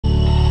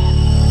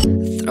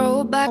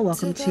go back.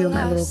 Welcome to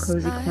my little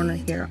cozy corner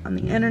here on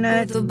the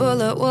internet. The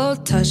bullet will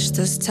touch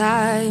this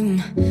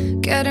time.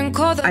 Getting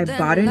colder. I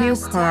bought a new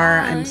car.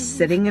 I'm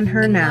sitting in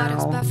her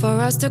now.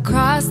 For us to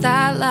cross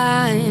that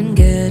line,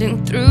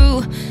 getting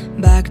through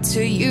back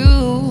to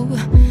you,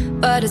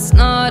 but it's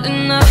not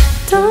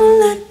enough. Don't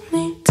let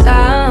me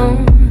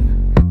down.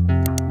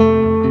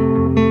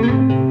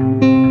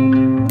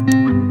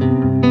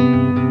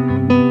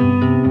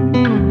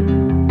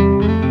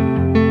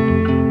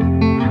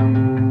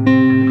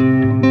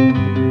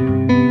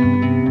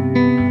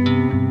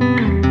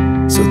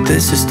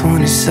 This is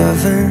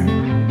 27.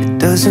 It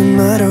doesn't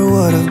matter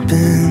what I've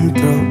been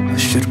through. I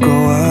should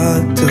grow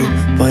up too,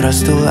 but I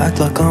still act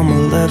like I'm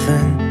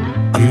 11.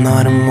 I'm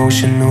not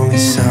emotionally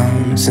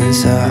sound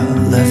since I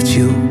left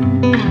you.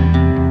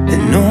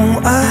 And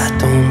no, I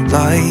don't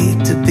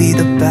like to be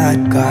the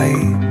bad guy.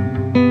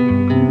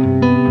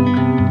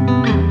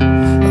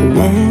 I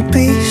won't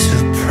be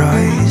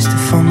surprised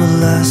if I'm the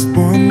last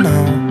one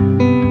now.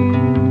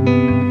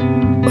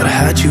 But I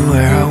had you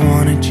where I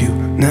wanted you,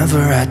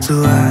 never had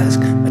to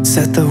ask. I'd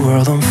set the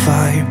world on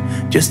fire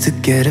just to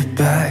get it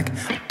back.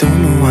 I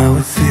don't know how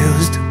it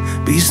feels to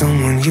be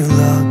someone you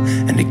love,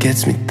 and it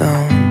gets me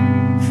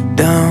down,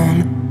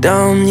 down,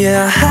 down.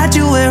 Yeah, I had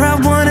you where I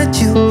wanted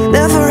you,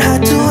 never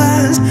had to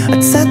ask.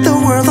 I'd set the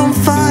world on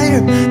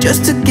fire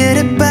just to get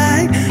it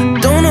back. I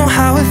don't know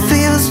how it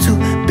feels to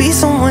be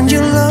someone you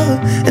love,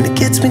 and it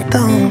gets me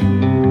down.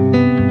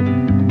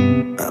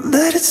 I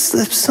let it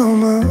slip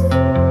somehow.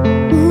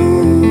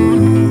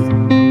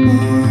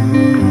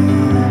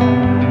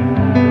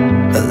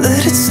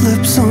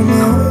 Slip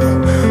somehow.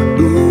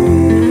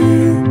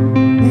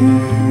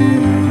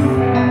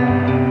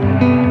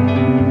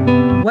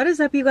 What is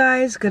up, you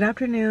guys? Good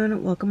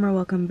afternoon. Welcome or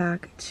welcome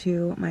back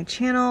to my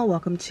channel.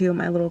 Welcome to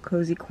my little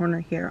cozy corner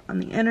here on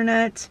the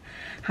internet.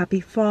 Happy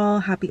fall,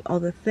 happy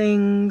all the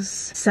things.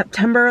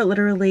 September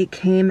literally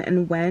came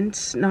and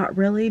went. Not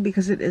really,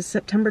 because it is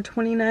September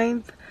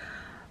 29th.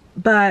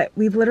 But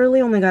we've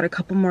literally only got a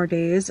couple more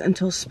days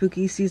until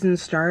spooky season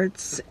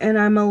starts, and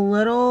I'm a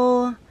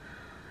little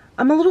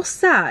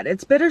sad.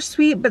 It's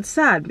bittersweet but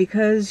sad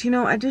because, you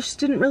know, I just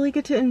didn't really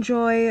get to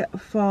enjoy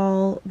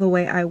fall the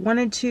way I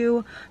wanted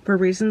to, for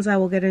reasons I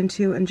will get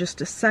into in just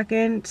a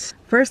second.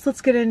 First, let's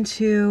get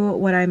into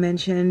what I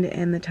mentioned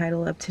in the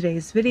title of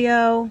today's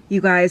video. You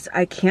guys,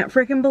 I can't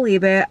freaking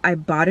believe it. I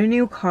bought a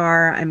new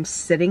car. I'm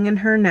sitting in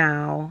her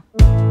now.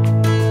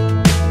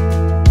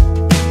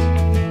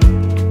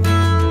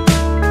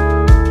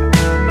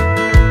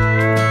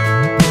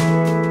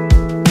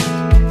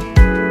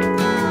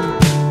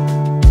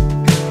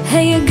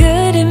 Hey, you're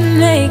good at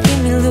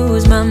making me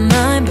lose my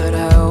mind, but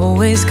I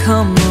always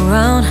come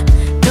around,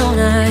 don't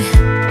I?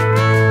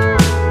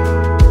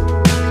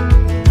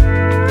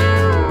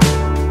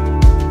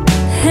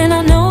 And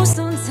I know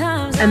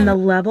sometimes. And the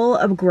level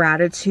of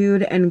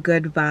gratitude and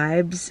good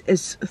vibes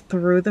is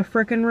through the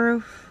frickin'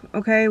 roof.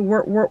 Okay,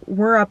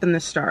 we're up in the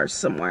stars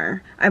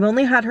somewhere. I've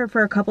only had her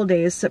for a couple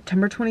days,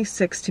 September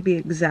 26th to be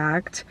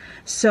exact.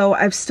 So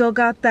I've still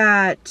got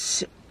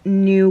that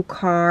new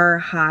car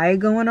high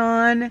going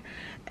on,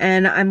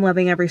 and I'm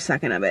loving every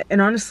second of it.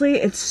 And honestly,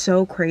 it's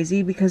so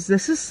crazy because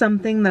this is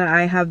something that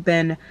I have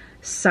been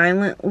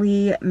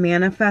silently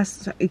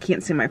you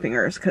can't see my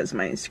fingers because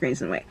my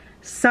screen's in the way.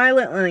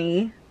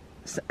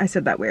 I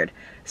said that weird.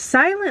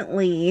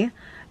 Silently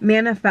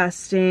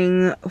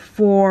manifesting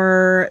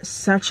for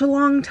such a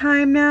long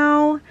time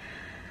now.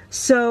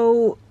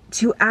 So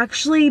to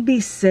actually be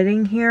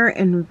sitting here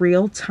in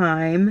real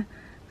time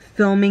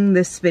filming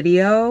this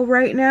video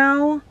right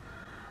now,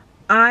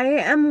 I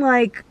am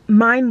like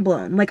mind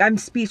blown. Like, I'm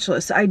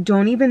speechless. I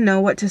don't even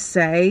know what to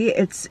say.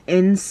 It's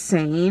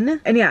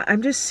insane. And yeah,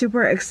 I'm just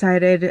super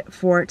excited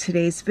for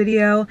today's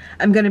video.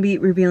 I'm going to be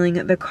revealing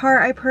the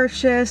car I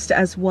purchased,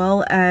 as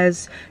well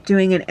as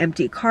doing an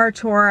empty car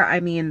tour. I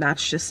mean,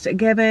 that's just a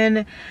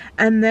given.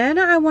 And then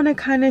I want to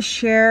kind of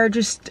share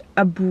just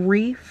a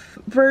brief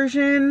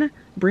version.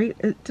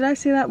 Did I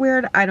say that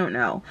weird? I don't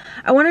know.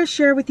 I want to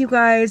share with you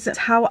guys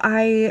how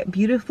I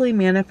beautifully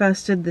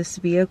manifested this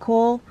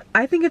vehicle.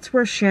 I think it's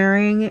worth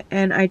sharing,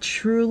 and I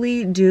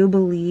truly do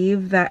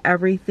believe that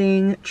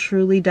everything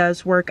truly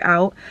does work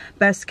out.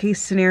 Best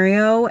case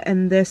scenario,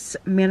 and this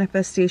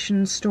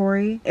manifestation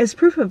story is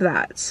proof of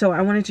that. So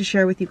I wanted to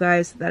share with you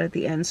guys that at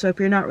the end. So if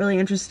you're not really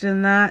interested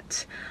in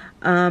that,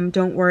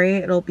 don't worry,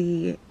 it'll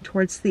be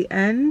towards the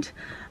end.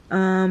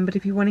 But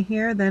if you want to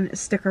hear, then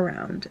stick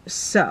around.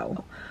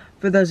 So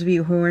for those of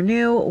you who are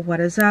new,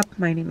 what is up?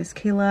 My name is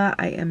Kayla.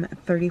 I am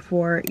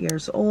 34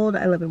 years old.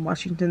 I live in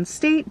Washington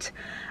State.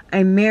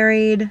 I'm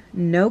married,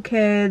 no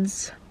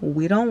kids.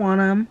 We don't want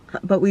them,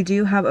 but we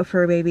do have a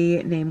fur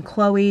baby named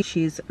Chloe.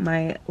 She's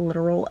my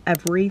literal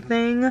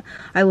everything.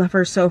 I love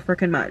her so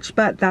freaking much,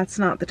 but that's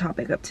not the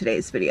topic of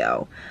today's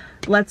video.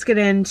 Let's get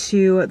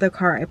into the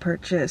car I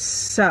purchased.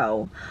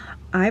 So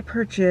I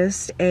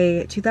purchased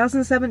a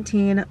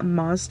 2017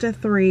 Mazda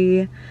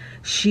 3.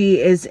 She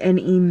is in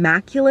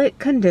immaculate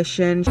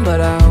condition.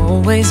 But I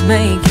always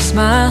make you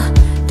smile,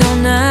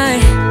 don't I?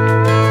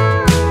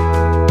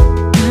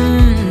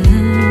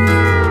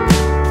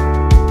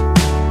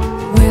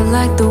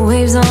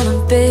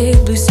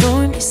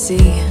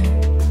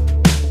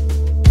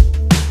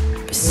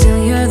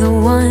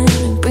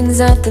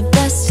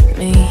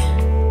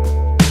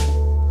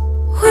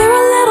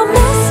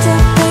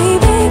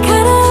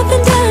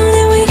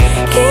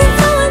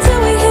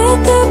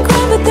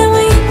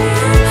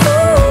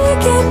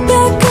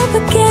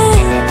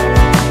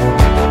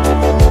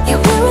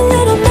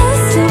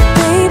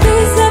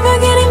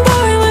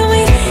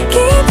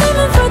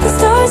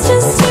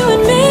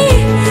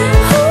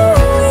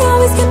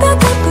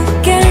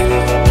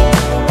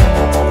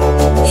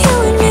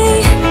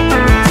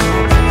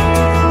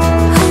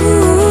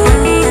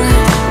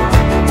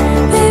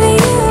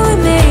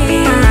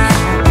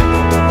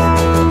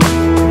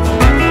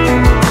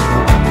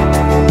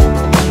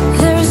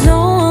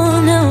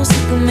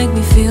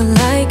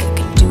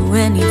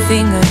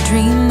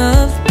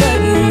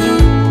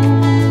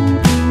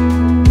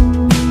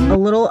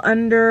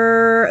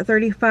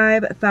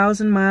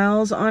 35,000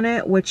 miles on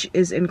it, which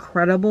is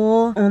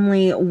incredible.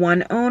 Only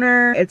one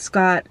owner. It's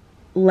got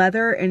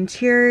leather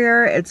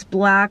interior. It's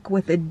black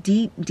with a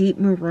deep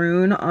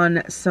maroon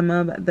on some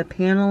of the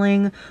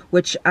paneling,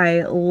 which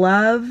I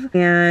love.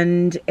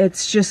 And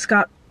it's just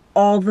got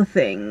all the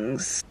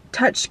things.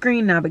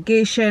 Touchscreen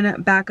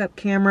navigation, backup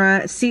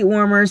camera, seat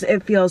warmers.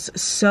 It feels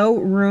so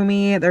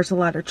roomy. There's a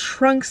lot of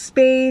trunk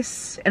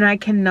space, and I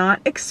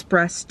cannot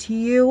express to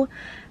you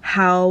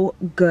how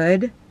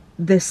good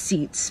the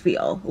seats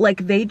feel.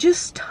 Like, they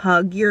just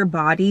hug your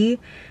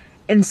body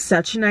in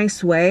such a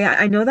nice way.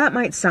 I know that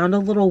might sound a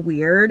little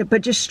weird,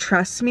 but just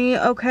trust me,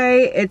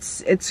 okay?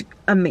 It's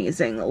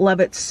amazing. Love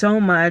it so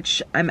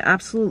much. I'm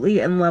absolutely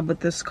in love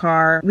with this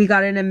car. We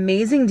got an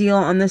amazing deal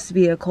on this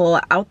vehicle.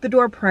 Out the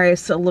door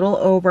price, a little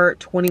over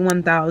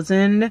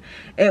 $21,000.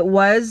 It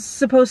was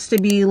supposed to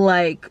be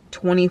like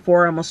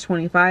 24, almost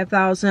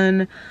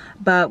 25,000,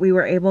 but we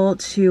were able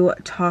to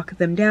talk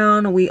them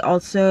down. We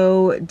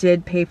also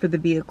did pay for the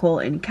vehicle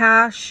in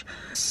cash,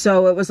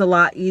 so it was a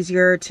lot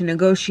easier to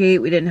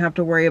negotiate. We didn't have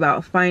to worry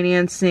about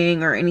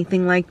financing or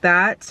anything like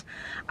that.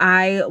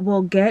 I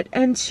will get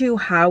into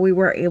how we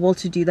were able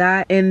to do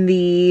that in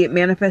the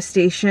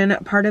manifestation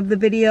part of the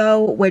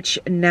video, which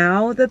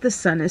now that the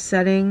sun is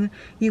setting,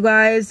 you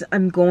guys,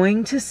 I'm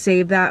going to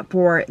save that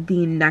for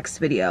the next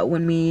video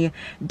when we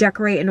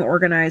decorate and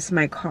organize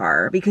my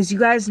car, because you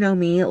guys know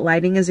me,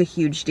 lighting is a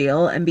huge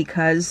deal, and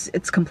because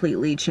it's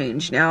completely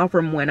changed now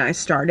from when I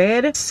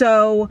started.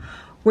 So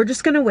we're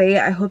just gonna wait.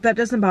 I hope that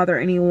doesn't bother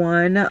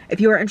anyone.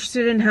 If you are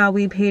interested in how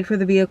we paid for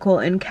the vehicle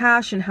in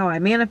cash and how I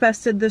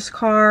manifested this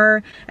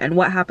car and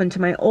what happened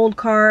to my old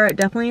car,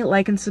 definitely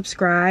like and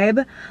subscribe,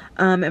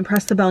 and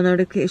press the bell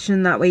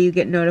notification. That way you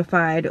get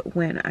notified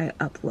when I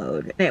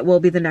upload. It will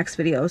be the next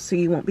video, so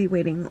you won't be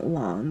waiting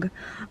long.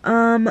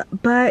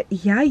 But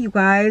yeah, you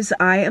guys,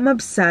 I am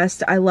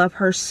obsessed. I love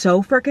her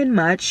so freaking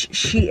much.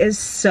 She is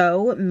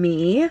so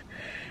me.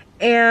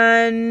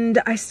 And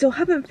I still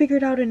haven't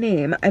figured out a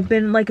name. I've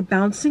been like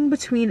bouncing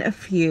between a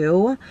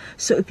few.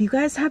 So if you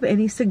guys have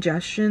any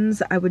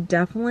suggestions, I would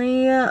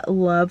definitely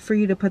love for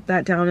you to put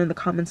that down in the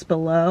comments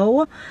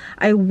below.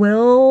 I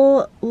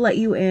will let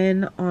you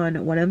in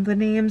on one of the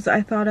names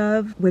I thought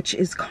of, which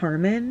is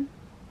Carmen.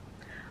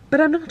 But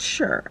I'm not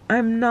sure.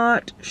 I'm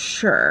not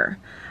sure.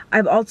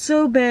 I've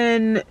also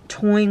been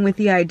toying with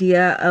the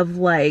idea of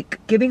like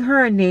giving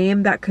her a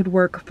name that could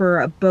work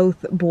for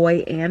both boy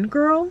and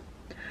girl.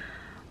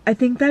 I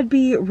think that'd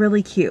be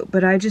really cute,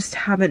 but I just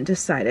haven't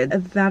decided.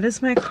 That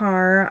is my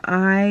car.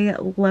 I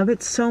love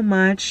it so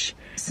much.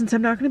 Since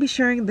I'm not going to be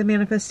sharing the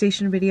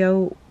manifestation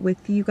video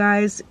with you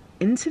guys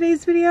in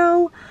today's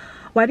video,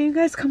 why don't you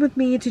guys come with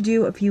me to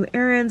do a few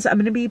errands? I'm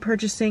going to be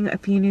purchasing a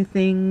few new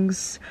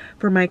things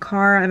for my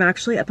car. I'm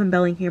actually up in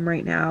Bellingham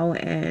right now,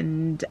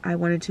 and I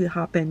wanted to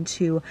hop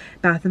into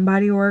Bath &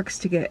 Body Works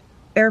to get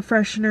air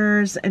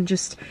fresheners and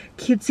just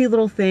cutesy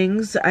little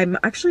things. I'm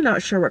actually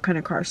not sure what kind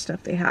of car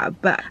stuff they have,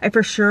 but I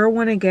for sure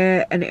want to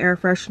get an air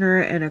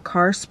freshener and a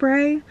car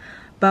spray,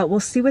 but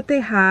we'll see what they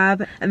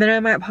have. And then I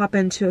might pop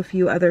into a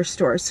few other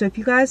stores. So if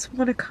you guys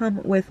want to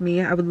come with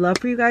me, I would love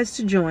for you guys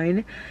to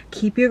join.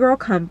 Keep your girl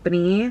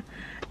company.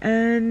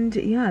 And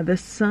yeah, the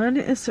sun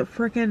is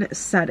freaking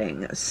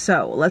setting.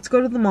 So let's go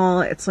to the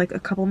mall. It's like a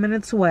couple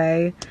minutes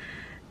away,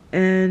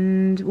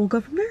 and we'll go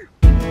from there.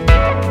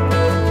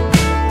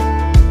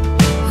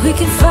 We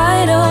can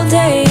fight all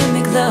day and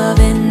make love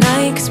at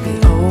night, 'cause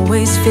we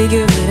always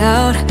figure it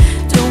out,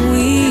 don't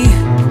we?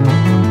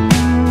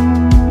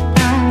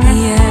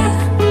 Yeah,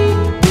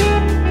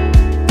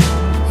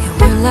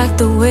 we're like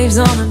the waves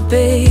on a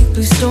big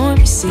blue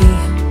stormy sea.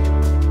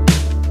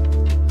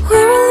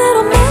 We're a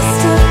little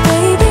messed up,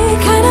 baby,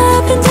 kinda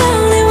up and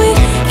down, and we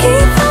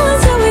keep falling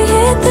till we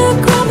hit the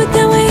ground, but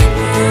then we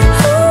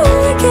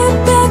get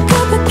back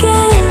up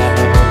again.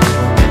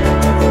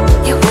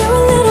 Yeah, we're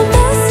a little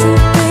messed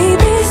up,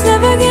 baby, it's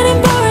never getting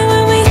boring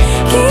when we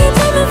keep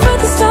aiming for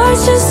the stars,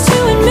 just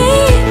you and me.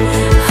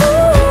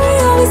 We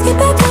always get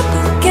back up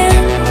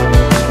again.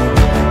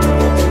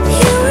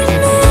 You and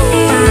me,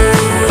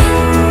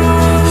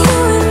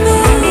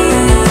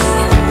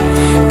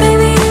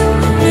 baby, you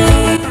and me.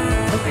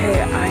 Okay,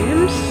 I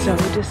am so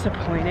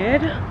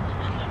disappointed.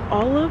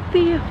 All of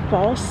the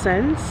fall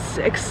scents,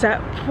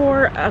 except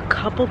for a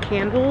couple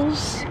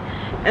candles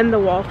and the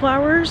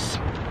wallflowers,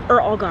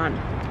 are all gone.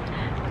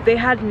 They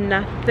had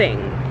nothing.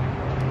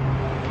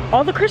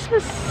 All the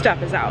Christmas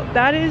stuff is out.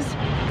 That is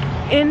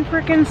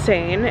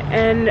in-freaking-sane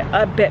and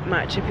a bit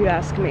much, if you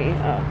ask me.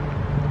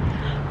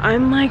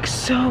 I'm like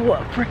so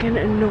freaking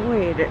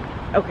annoyed.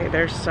 Okay,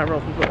 there's several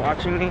people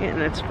watching me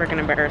and it's freaking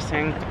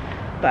embarrassing.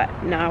 But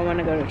now I want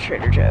to go to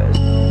Trader Joe's.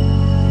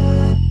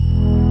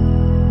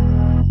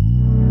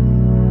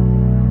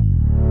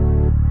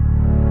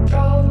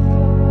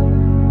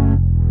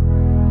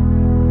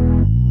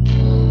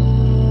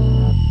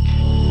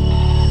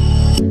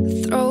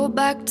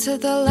 Back to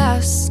the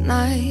last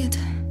night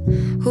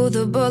who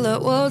the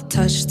bullet will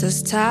touch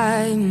this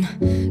time.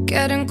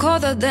 Getting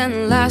colder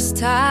than last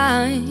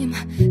time.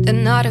 Did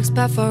not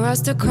expect for us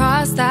to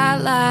cross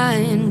that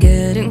line.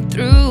 Getting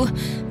through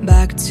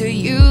back to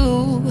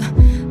you,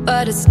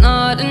 but it's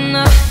not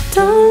enough.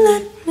 Don't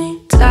let me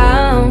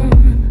down,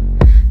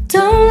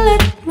 don't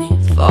let me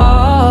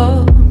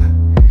fall.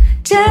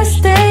 Just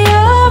stay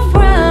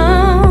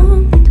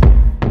around.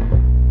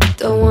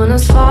 Don't want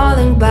us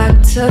falling back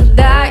to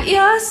that.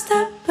 You're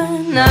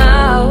stepping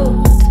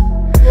out,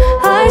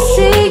 I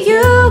see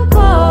you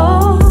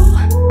go.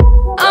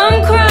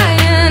 I'm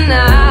crying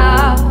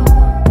out,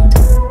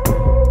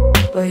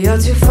 but you're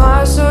too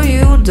far so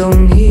you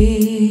don't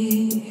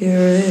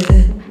hear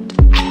it.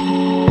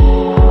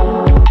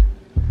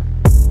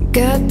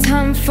 Get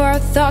time for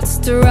thoughts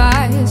to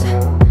rise.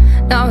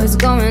 Now it's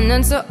going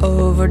into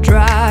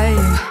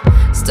overdrive.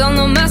 Still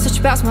no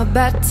message past my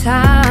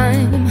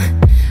bedtime.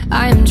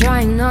 I am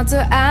trying not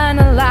to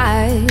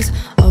analyze.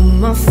 On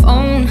my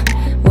phone,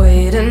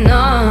 waiting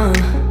on.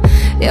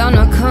 You're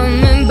not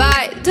coming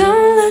by.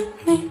 Don't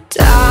let me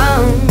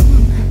down,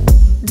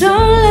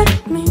 don't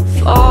let me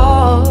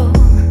fall.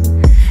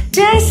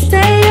 Just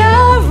stay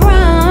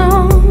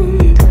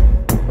around.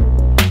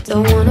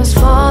 Don't want us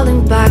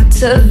falling back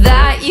to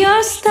that.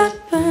 You're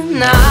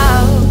stepping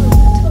out,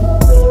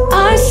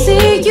 I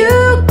see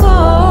you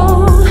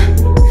go.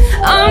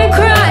 I'm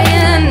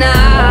crying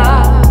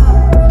out,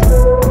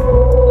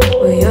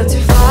 well, you're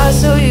too far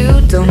so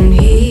you don't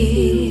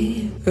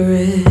hear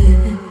it.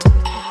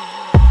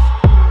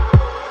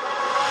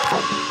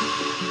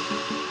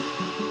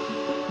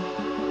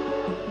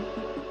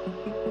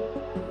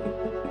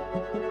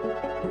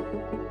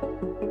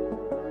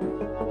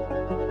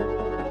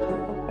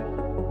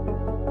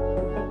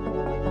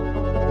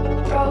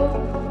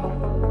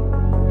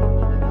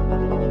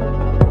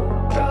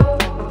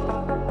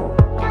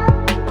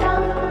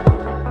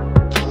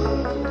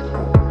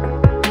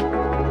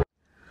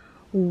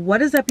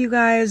 What is up, you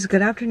guys?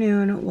 Good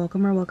afternoon.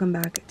 Welcome or welcome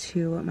back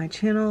to my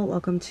channel.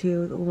 Welcome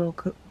to the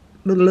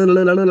little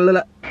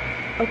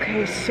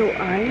okay, so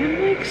I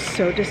am like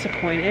so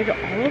disappointed.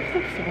 All of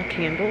the fall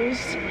candles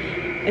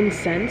and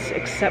scents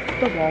except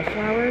the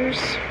wallflowers,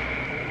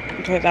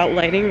 okay, that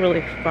lighting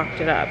really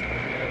fucked it up.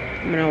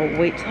 I'm gonna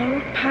wait till I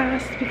walk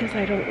past because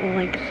I don't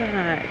like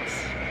that.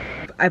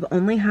 I've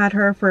only had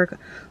her for,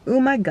 ooh,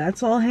 my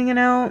gut's all hanging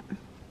out.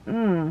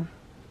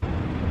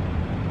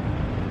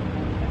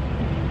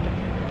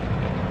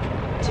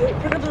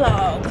 For the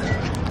vlog.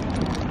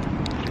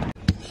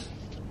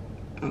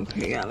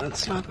 Okay, yeah,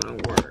 that's not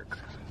gonna work.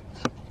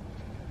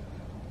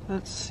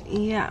 That's,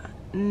 yeah,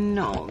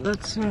 no,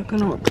 that's not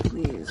gonna work.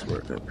 Please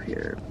work up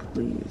here.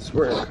 Please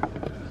work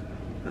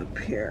up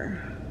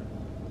here.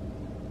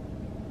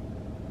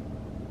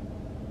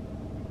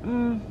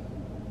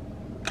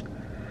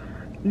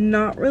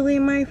 Not really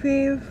my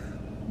fave,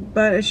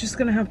 but it's just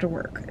gonna have to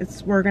work.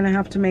 We're gonna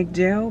have to make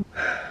do.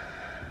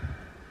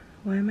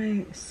 Why am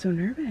I so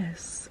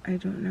nervous? I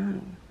don't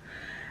know.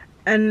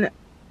 And,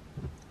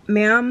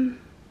 ma'am,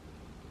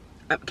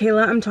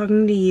 Kayla, I'm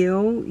talking to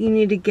you. You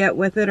need to get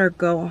with it or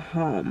go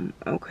home,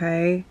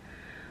 okay?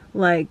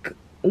 Like,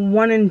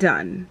 one and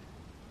done.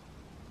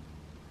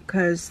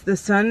 Because the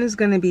sun is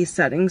going to be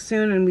setting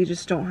soon and we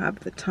just don't have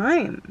the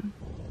time.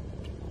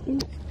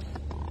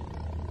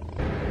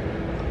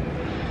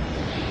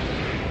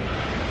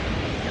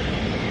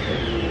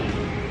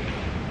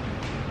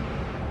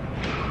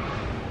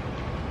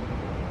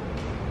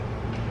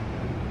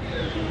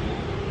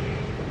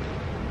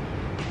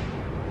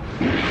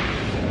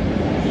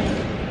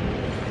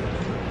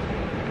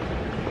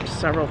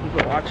 Several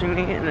people watching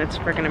me and it's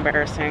freaking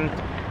embarrassing,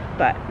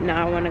 but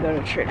now I want to go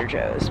to Trader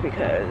Joe's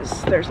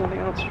because there's nothing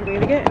else for me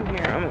to get in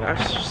here. Oh my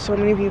gosh, so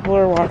many people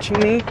are watching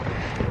me.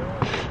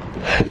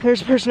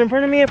 There's a person in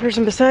front of me, a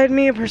person beside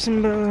me, a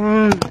person,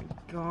 oh my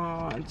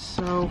god,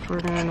 so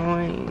freaking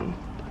annoying.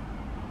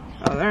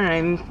 Oh, they're not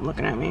even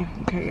looking at me.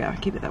 Okay, yeah,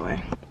 keep it that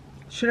way.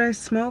 Should I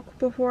smoke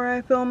before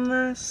I film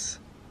this?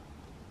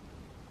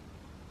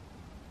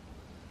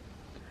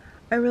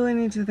 I really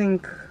need to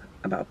think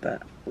about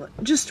that.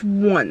 Just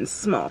one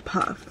small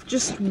puff.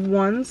 Just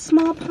one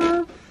small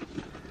puff.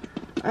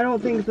 I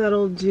don't think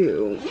that'll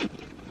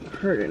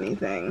hurt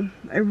anything.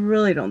 I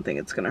really don't think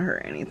it's gonna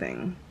hurt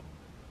anything.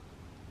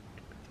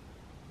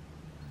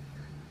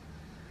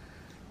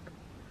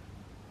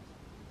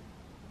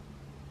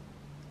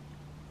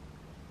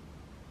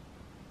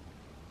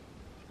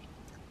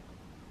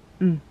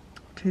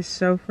 Tastes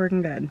so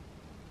freaking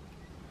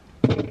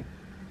good.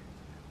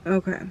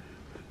 Okay.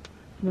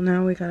 Well,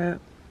 now we gotta...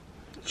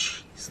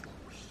 Jeez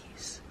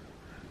Louise.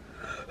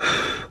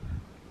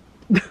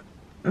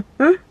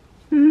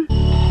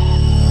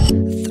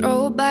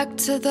 Throwback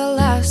to the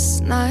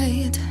last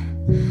night.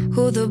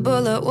 Who the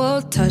bullet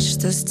will touch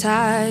this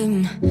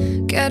time.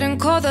 Getting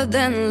colder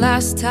than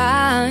last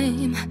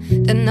time.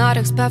 Did not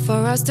expect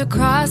for us to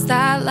cross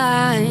that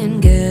line.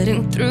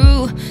 Getting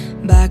through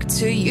back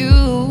to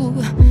you,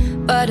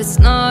 but it's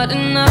not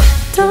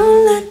enough.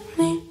 Don't let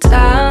me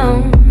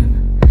down,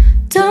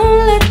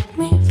 don't let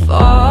me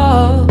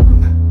fall.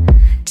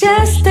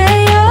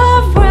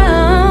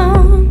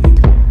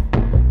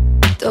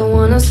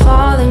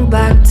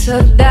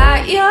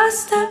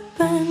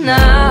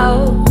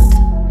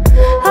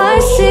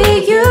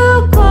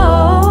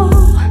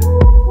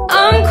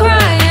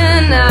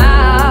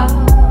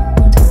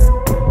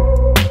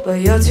 but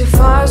you're too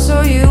far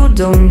so you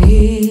don't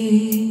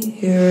hear.